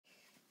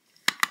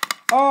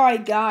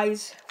Alright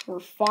guys, we're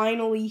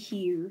finally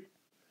here.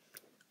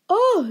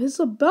 Oh, it's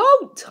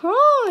about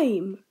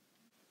time!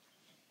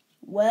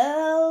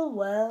 Well.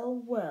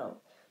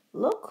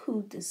 Look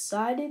who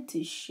decided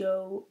to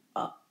show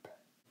up.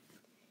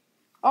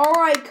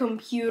 Alright,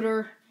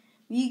 computer.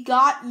 We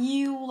got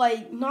you,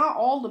 not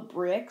all the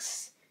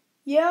bricks.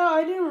 Yeah,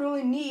 I didn't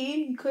really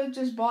need. You could have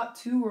just bought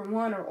 2 or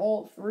 1 or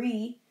all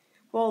 3.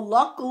 Well,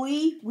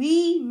 luckily,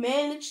 we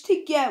managed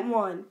to get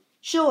one.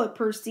 Show it,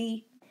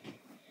 Percy.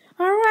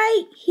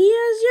 Alright,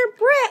 here's your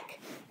brick.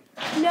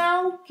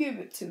 Now, give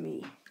it to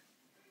me.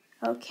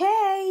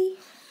 Okay.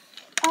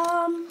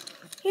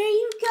 Here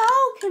you go,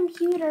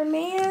 computer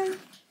man.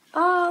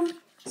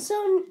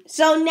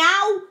 So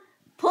now,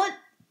 put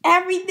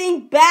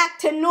everything back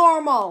to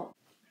normal.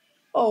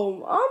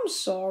 Oh, I'm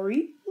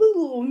sorry.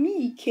 Little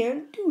me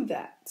can't do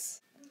that.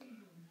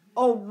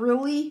 Oh,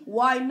 really?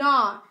 Why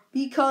not?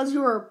 Because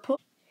you're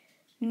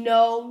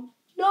No,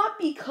 not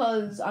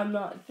because I'm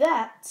not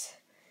that.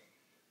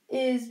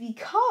 Is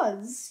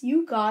because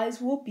you guys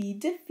will be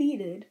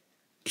defeated.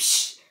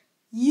 Psh,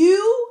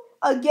 you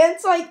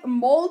against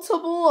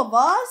multiple of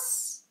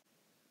us?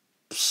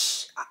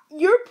 Psh,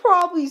 you're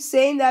probably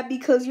saying that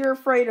because you're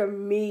afraid of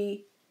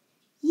me.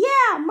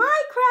 Yeah,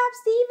 Minecraft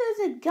Steve is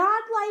a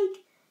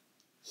godlike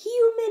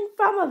human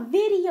from a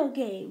video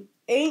game.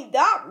 Ain't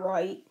that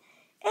right?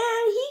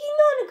 And he can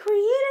go into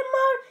creative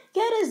mode,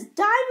 get his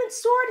diamond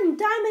sword and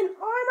diamond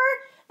armor,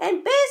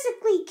 and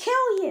basically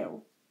kill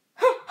you.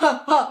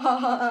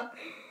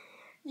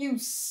 You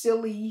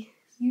silly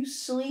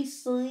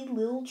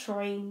little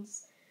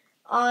trains.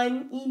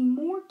 I'm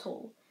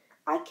immortal.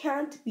 I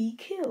can't be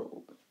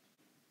killed.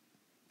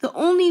 The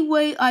only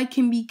way I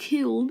can be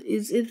killed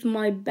is if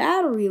my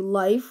battery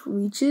life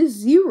reaches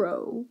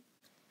 0.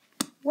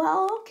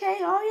 Well,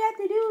 okay, all you have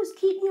to do is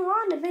keep you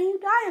on, and then you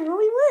die and then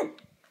we win.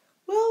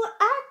 Well,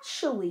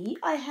 actually,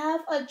 I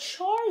have a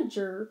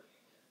charger,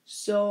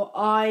 so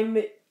I'm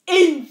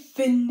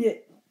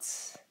infinite.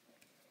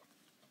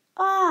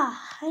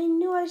 I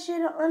knew I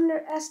should have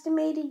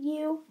underestimated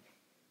you.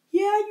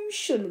 Yeah, you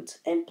shouldn't.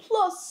 And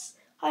plus,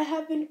 I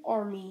have an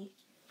army.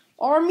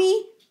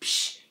 Army?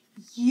 Psh,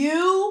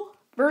 you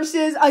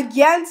versus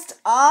against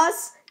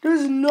us?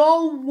 There's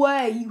no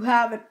way you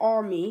have an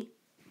army.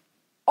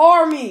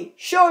 Army,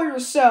 show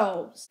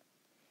yourselves.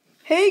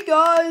 Hey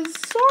guys,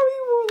 sorry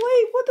we're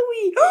late. What do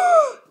we...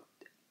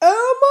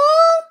 Emma?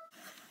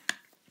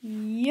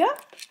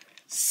 Yep.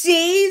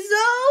 Caesar?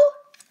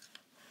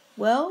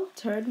 Well,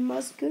 turn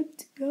must good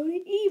to go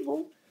to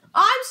evil.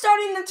 I'm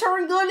starting to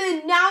turn good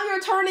and now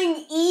you're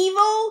turning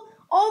evil?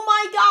 Oh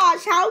my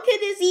gosh, how could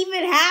this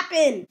even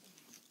happen?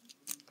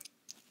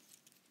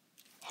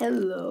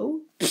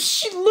 Hello?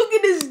 Psh, look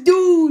at this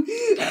dude.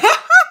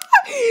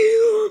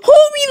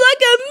 Hold me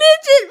like a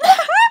midget.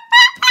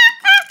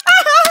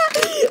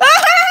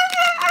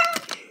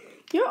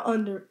 You're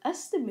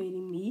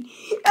underestimating me.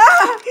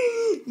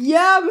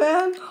 Yeah,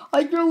 man,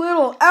 like you're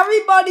little.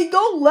 Everybody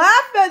go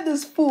laugh at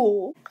this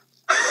fool.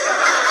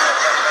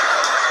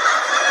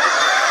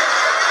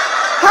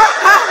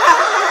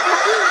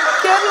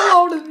 Get a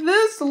load of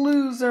this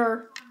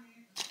loser.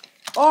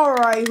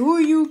 Alright, who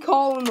are you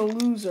calling a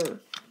loser?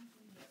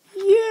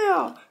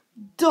 Yeah,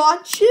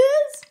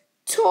 Duchess?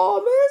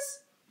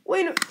 Thomas?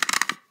 Wait,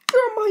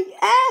 you're my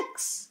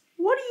ex.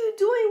 What are you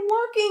doing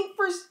working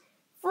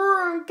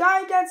for a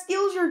guy that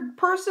steals your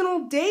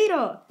personal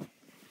data?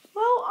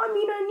 Well, I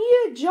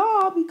need a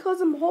job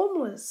because I'm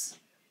homeless.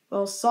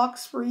 Well,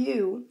 sucks for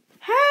you.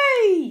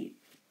 Hey!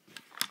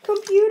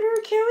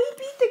 Computer, can we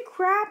beat the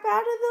crap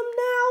out of them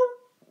now?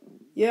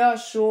 Yeah,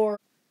 sure.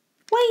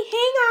 Wait,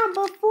 hang on,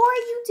 before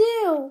you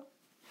do.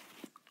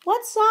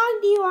 What song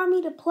do you want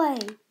me to play?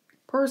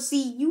 Percy,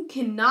 you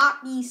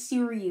cannot be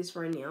serious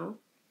right now.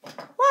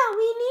 Well,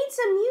 we need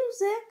some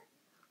music.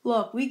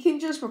 Look, we can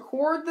just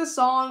record the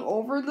song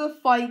over the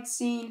fight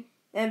scene,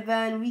 and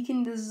then we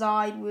can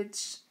decide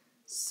which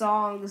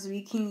songs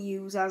we can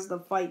use as the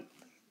fight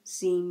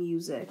scene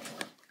music.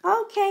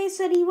 Okay,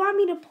 so do you want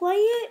me to play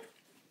it?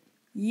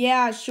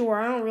 Yeah, sure,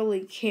 I don't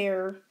really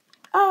care.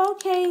 Oh,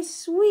 okay,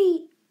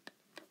 sweet.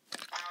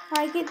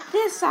 Alright, get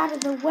this out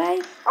of the way.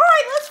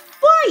 Alright, let's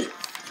fight!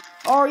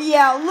 Oh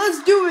yeah,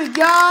 let's do it,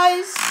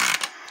 guys!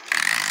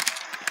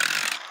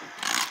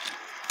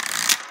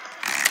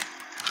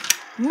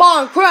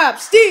 Minecraft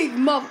Steve,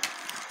 mother...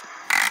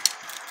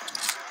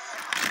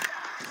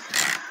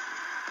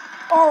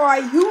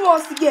 Alright, who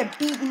wants to get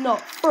beaten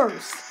up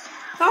first?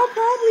 That'll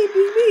probably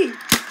be me.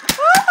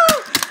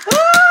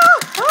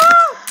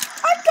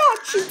 I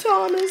got you,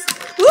 Thomas.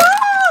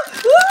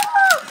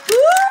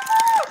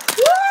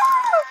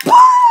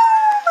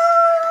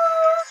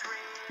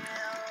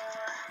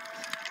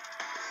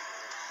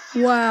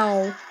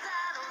 Wow.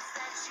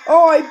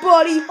 Alright,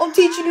 buddy, I'll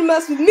teach you to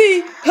mess with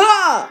me.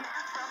 Ha!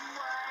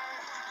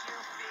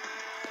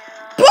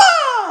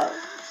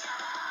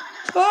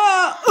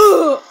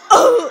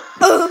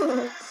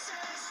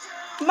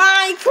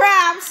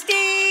 Minecraft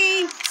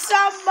Steve!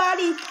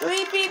 Somebody,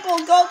 3 people,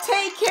 go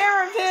take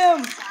care of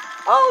him!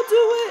 I'll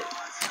do it!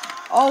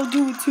 I'll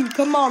do it too.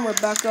 Come on,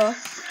 Rebecca.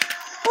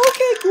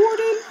 Okay,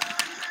 Gordon.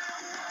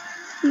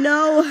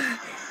 No,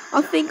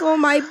 I think I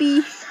might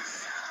be.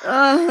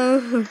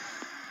 Minecraft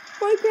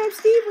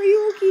Steve, are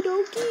you okie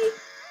dokie?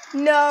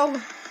 No,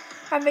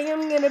 I think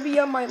I'm gonna be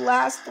on my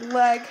last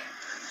leg.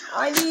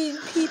 I need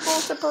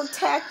people to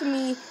protect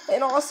me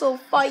and also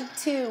fight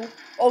too.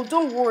 Oh,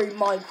 don't worry,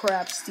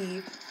 Minecraft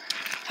Steve.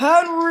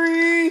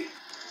 Henry!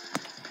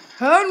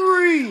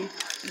 Henry!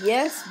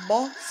 Yes,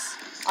 boss.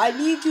 I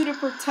need you to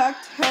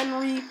protect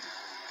Henry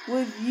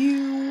with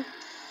you,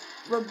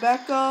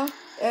 Rebecca,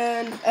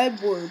 and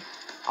Edward.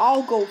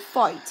 I'll go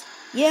fight.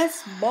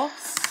 Yes,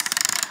 boss.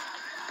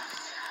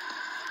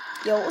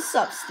 Yo, what's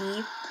up,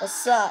 Steve?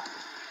 What's up?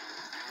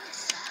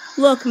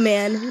 Look,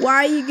 man, why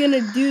are you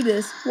gonna do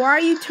this? Why are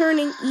you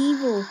turning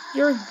evil?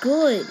 You're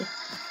good.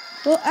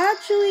 Well,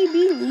 actually,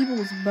 being evil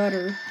is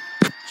better.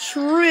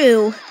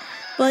 True.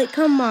 But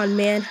come on,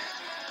 man.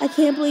 I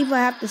can't believe I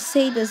have to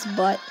say this,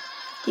 but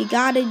you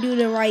gotta do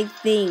the right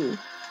thing.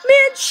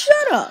 Man,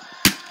 shut up.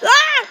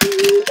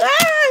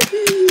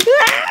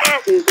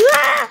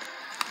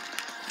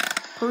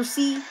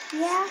 Percy?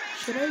 Yeah?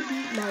 Should I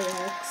beat my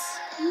ex?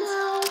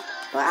 No,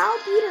 but I'll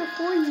beat her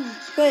for you.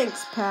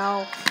 Thanks,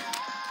 pal.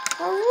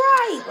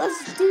 Alright,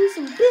 let's do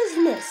some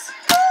business.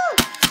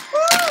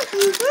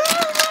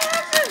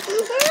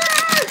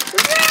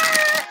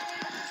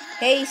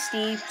 Hey,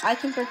 Steve, I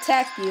can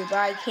protect you, but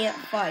I can't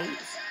fight.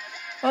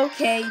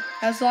 Okay,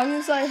 as long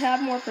as I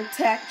have more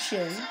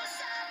protection.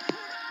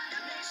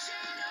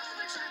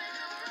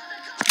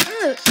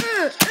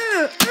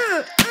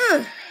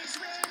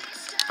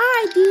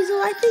 Alright,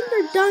 Diesel, I think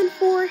you're done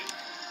for.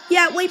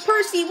 Yeah, wait,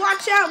 Percy,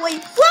 watch out,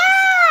 wait.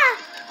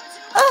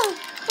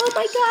 Oh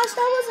my gosh,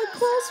 that was a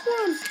close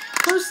one.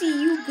 Percy,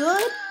 you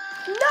good?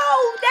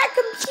 No, that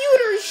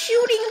computer's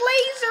shooting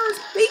lasers.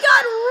 We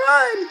gotta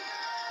run.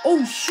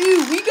 Oh,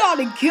 shoot, we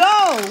gotta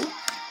go.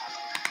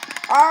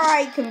 All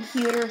right,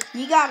 computer,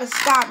 you gotta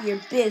stop your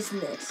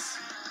business.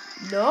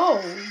 No,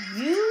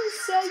 you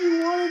said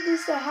you wanted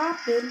this to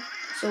happen,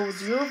 so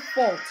it's your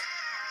fault.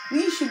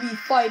 We should be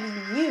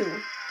fighting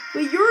you,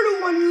 but you're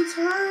the one who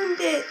turned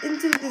it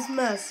into this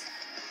mess.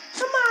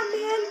 Come on,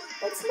 man.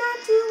 It's not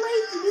too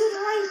late to do the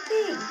right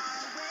thing.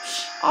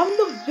 Shh, I'm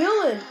the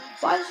villain.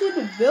 Why should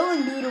the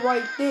villain do the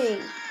right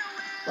thing?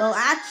 Well,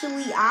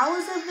 actually, I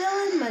was a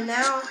villain, but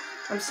now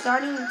I'm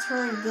starting to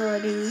turn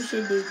good, and you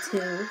should do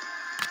too.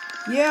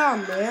 Yeah,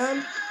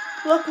 man.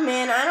 Look,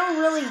 man, I don't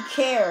really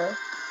care.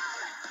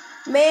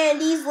 Man,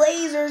 these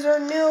lasers are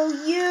no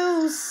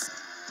use.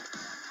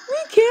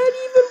 We can't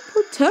even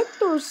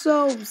protect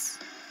ourselves.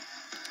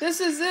 This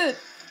is it.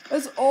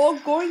 It's all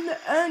going to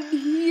end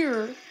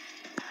here.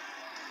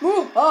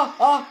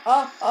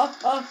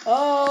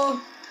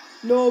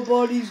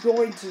 Nobody's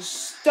going to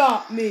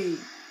stop me.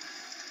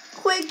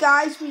 Quick,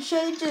 guys, we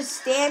shouldn't just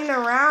stand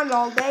around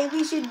all day.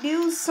 We should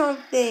do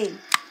something.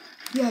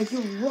 Yeah,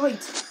 you're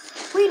right.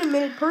 Wait a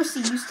minute,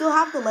 Percy, you still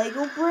have the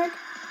Lego brick?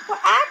 Well,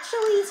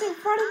 actually, it's in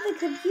front of the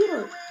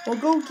computer. Well,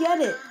 go get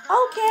it.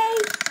 Okay.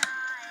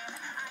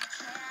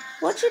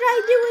 What should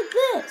I do with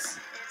this?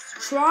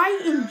 Try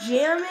and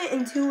jam it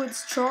into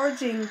its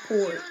charging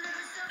port.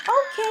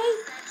 Okay,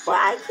 but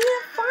I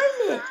can't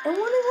find it. It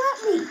wouldn't let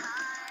me.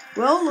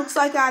 Well, looks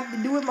like I have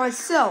to do it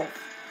myself.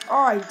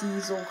 All right,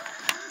 Diesel.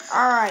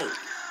 All right.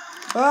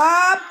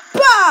 Bah!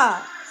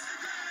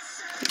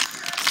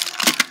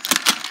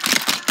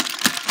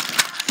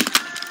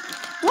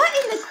 What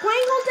in the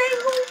quangle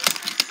dangle?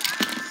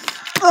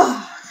 Ugh.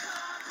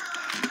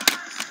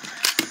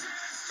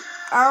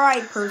 All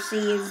right, Percy,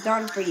 it's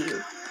done for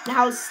you.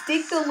 Now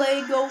stick the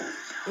Lego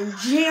and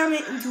jam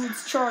it into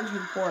its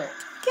charging port.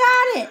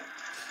 Got it.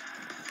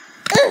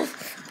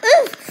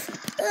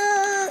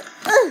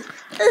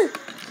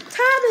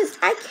 Thomas,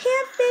 I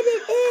can't fit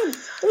it in.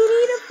 We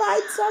need to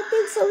find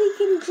something so we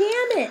can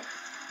jam it.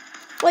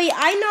 Wait,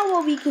 I know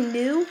what we can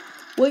do.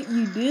 What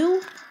you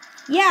do?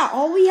 Yeah,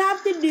 all we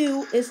have to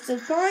do is to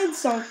find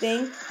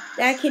something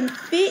that can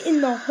fit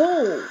in the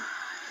hole.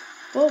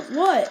 But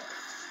what?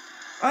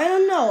 I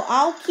don't know.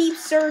 I'll keep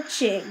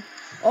searching.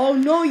 Oh,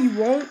 no, you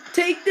won't.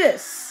 Take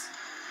this.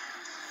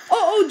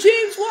 Uh-oh,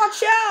 James,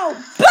 watch out.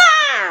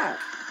 Bah!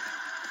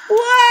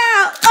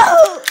 Wow!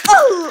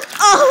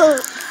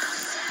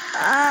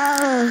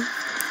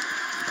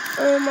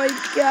 Oh my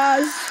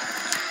gosh.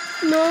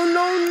 No,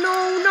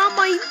 not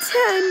my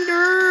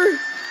tender.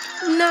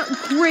 Not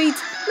great.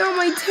 Now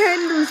my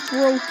tender's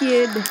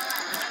broken.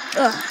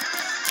 Ugh.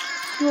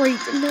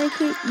 Great, and I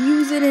can't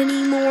use it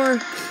anymore.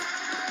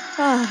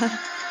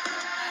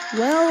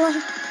 Well,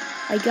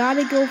 I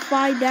gotta go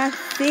find that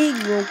thing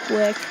real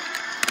quick.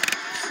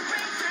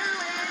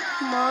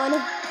 Come on.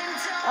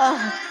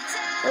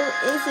 Where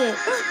is it?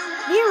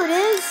 Here it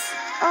is.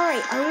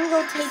 Alright, I'm gonna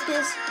go take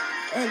this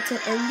and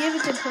give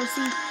it to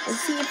Percy and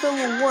see if it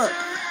will work.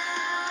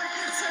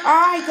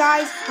 Alright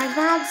guys, I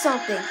found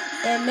something.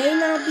 It may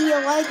not be a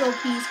Lego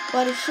piece,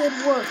 but it should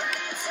work.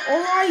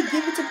 Alright,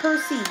 give it to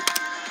Percy.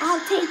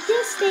 I'll take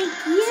this, thank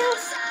you.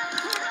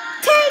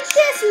 Take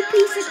this, you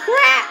piece of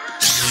crap!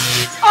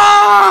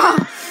 Ah!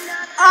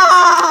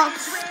 Ah!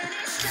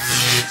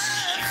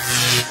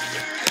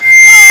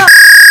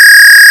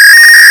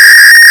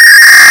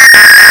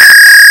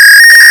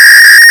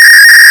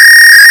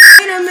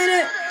 Wait a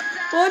minute.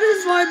 What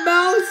is my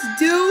mouse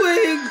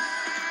doing?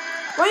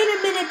 Wait a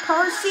minute,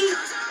 Percy.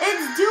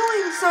 It's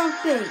doing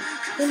something.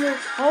 Then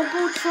I'll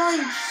go try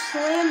and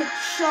slam it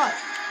shut.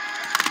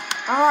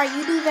 Alright,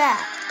 you do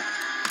that.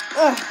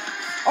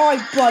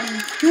 Alright,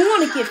 buddy. You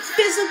want to get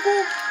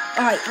physical?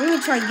 Alright, I'm going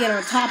to try and get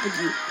on top of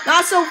you.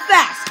 Not so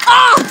fast.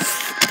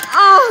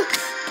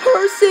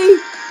 Percy,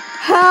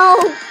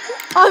 help.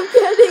 I'm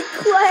getting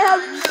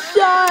clammed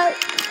shut.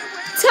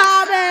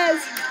 Thomas,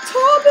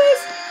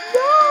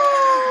 no.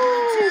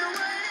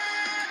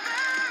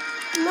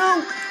 No,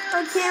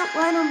 I can't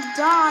let him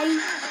die.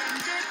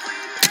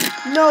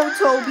 No,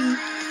 Toby,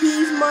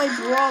 he's my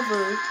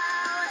brother.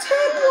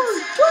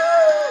 Tedward,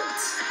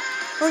 don't!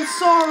 I'm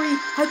sorry,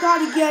 I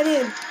gotta get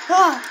in.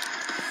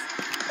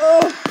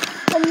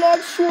 I'm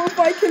not sure if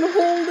I can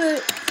hold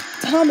it.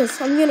 Thomas,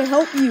 I'm gonna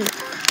help you.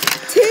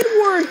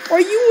 Tedward, are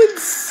you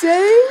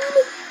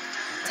insane?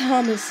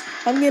 Thomas,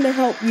 I'm gonna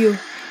help you.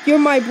 You're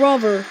my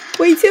brother.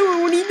 Wait,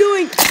 Tedward, what are you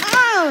doing?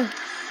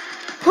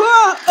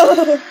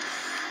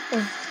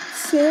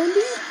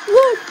 Sandy?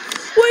 Look!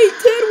 Wait,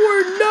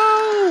 Tedward,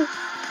 no!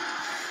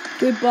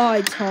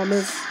 Goodbye,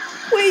 Thomas.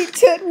 Wait,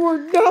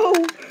 Tedward, no!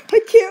 I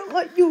can't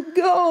let you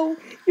go!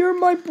 You're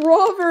my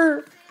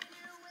brother!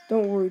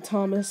 Don't worry,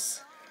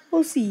 Thomas.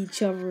 We'll see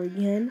each other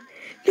again.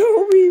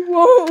 No, we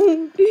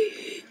won't!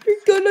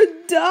 You're gonna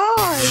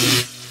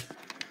die!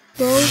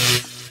 Well,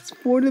 it's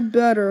for the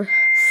better.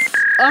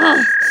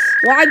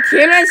 Why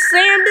can't I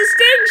slam this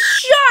thing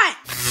shut?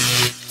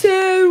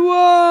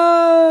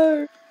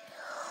 Tedward!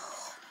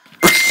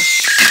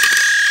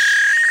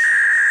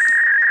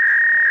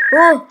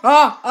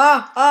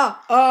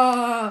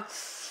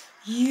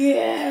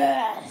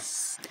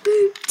 Yes!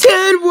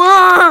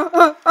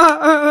 Tedward!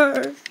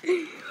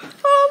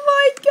 Oh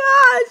my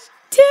gosh!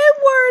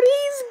 Tedward,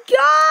 he's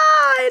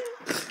gone!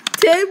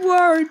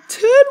 Tedward!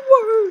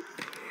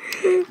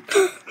 He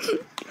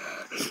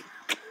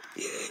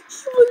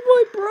was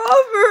my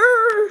brother!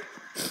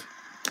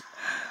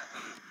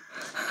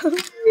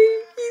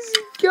 He's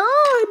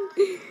gone!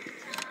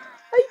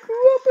 I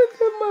grew up with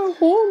him my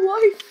whole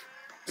life.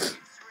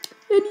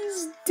 And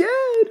he's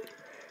dead.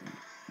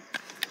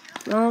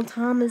 Well,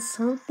 Thomas,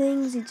 some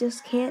things you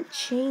just can't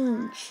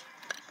change.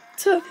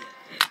 James,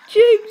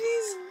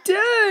 he's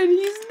dead.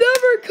 He's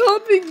never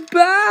coming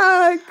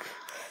back.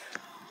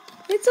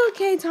 It's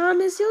okay,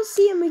 Thomas. You'll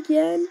see him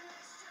again.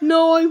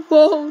 No, I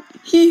won't.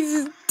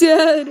 He's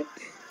dead.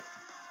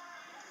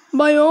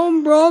 My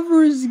own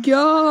brother is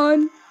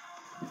gone.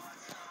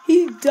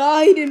 He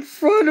died in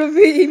front of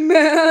me,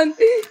 man.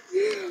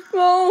 My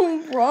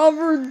own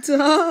brother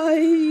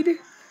died.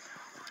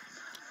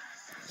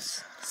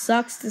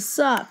 Sucks to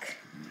suck.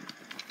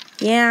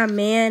 Yeah,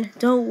 man.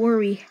 Don't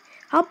worry.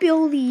 I'll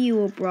build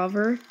you a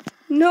brother.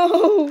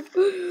 No.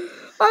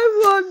 I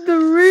want the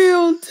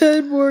real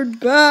Tedward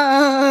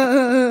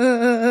back.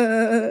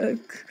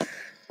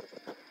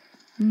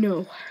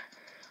 No.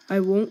 I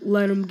won't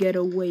let him get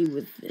away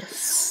with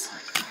this.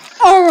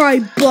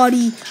 Alright,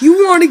 buddy.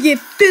 You want to get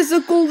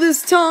physical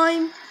this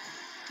time?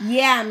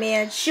 Yeah,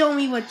 man. Show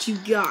me what you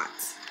got.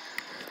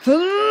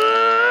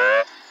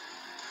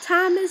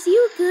 Thomas,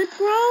 you good,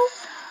 bro?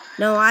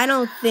 No, I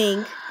don't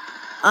think.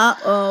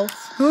 Uh-oh.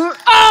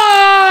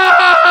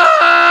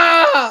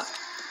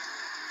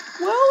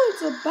 Well,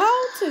 it's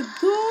about to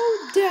go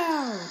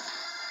down.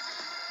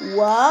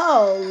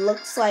 Whoa,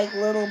 looks like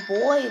little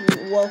boy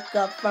woke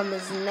up from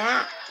his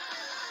nap.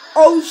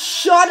 Oh,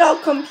 shut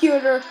up,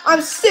 computer.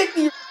 I'm sick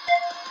of you.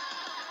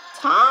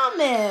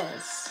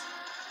 Thomas.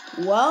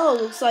 Whoa,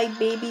 looks like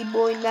baby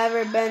boy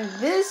never been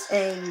this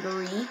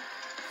angry.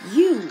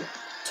 You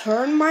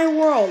turned my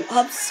world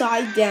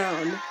upside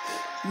down.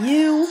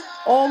 You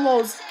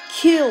almost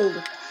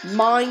killed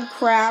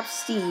Minecraft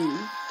Steve.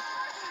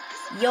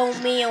 Yo,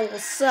 man,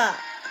 what's up?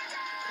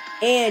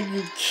 And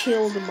you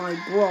killed my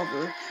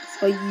brother.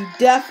 But you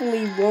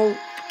definitely won't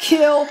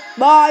kill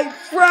my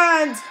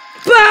friends.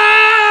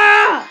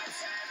 Bah!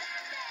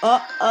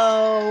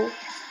 Uh-oh.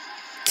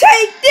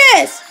 Take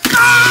this!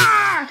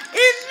 And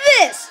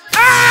this!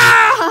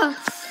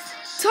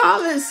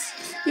 Thomas,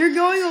 you're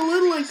going a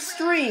little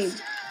extreme.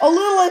 A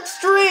little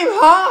extreme,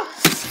 huh?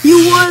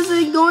 You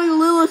wasn't going a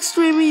little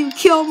extreme when you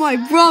killed my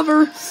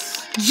brother,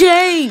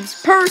 James,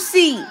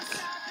 Percy.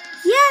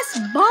 Yes,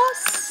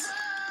 boss.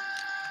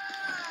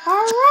 All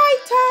right,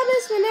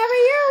 Thomas, whenever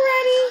you're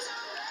ready.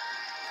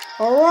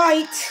 All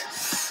right.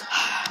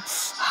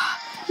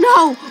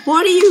 No,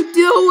 what are you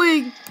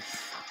doing?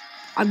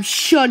 I'm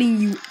shutting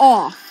you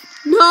off.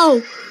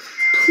 No,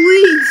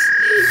 please,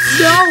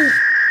 no,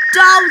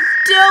 don't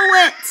do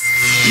it.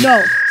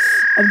 No,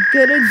 I'm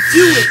gonna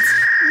do it.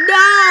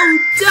 No,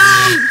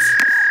 don't.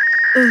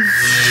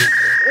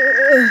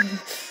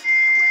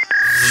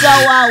 So,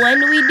 when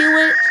do we do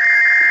it?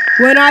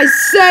 When I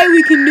say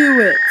we can do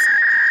it.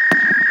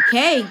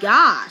 Okay,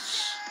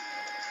 gosh.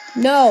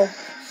 No,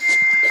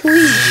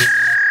 please,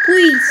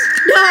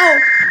 no.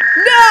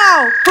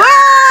 No!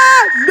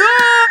 Ah! No!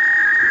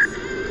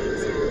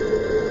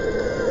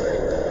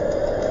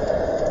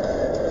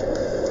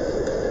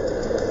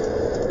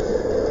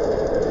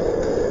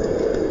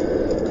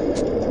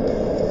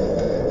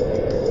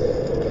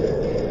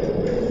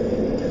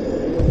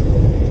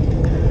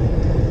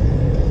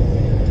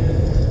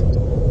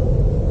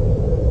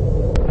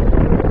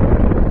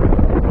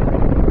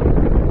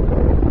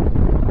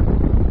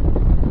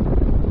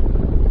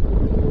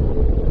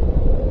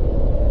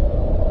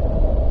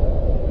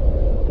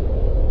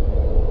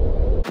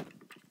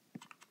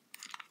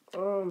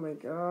 Oh my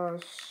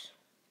gosh.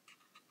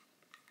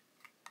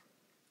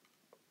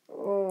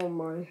 Oh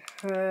my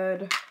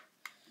head.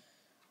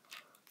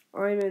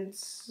 I'm in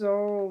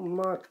so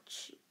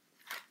much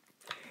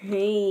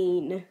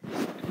pain.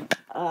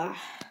 Oh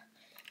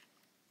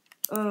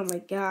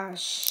my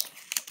gosh.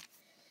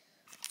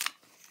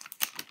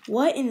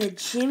 What in the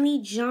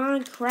Jimmy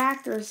John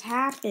crackers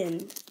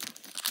happened?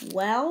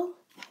 Well,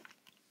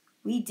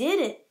 we did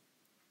it.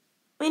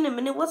 Wait a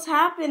minute, what's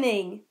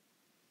happening?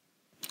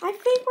 I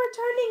think we're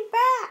turning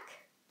back.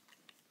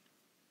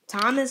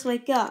 Thomas,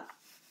 wake up.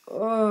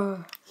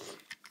 Ugh,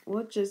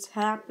 what just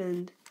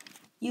happened?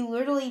 You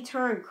literally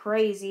turned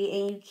crazy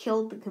and you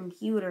killed the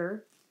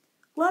computer.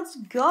 Let's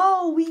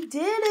go, we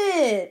did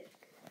it.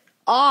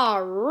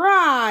 All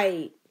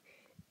right.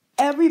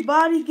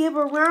 Everybody give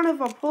a round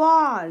of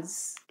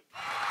applause.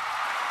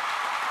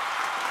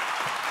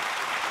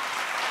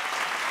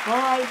 All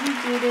right,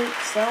 we did it.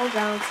 Settle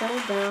down,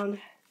 settle down.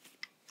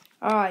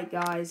 All right,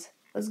 guys,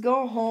 let's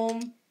go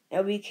home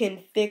and we can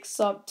fix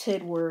up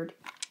Tidward.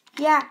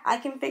 Yeah, I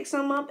can fix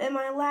him up in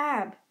my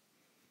lab.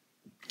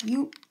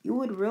 You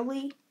would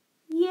really?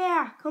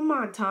 Yeah, come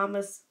on,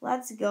 Thomas.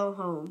 Let's go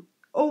home.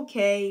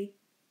 Okay.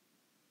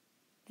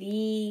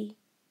 The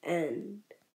end.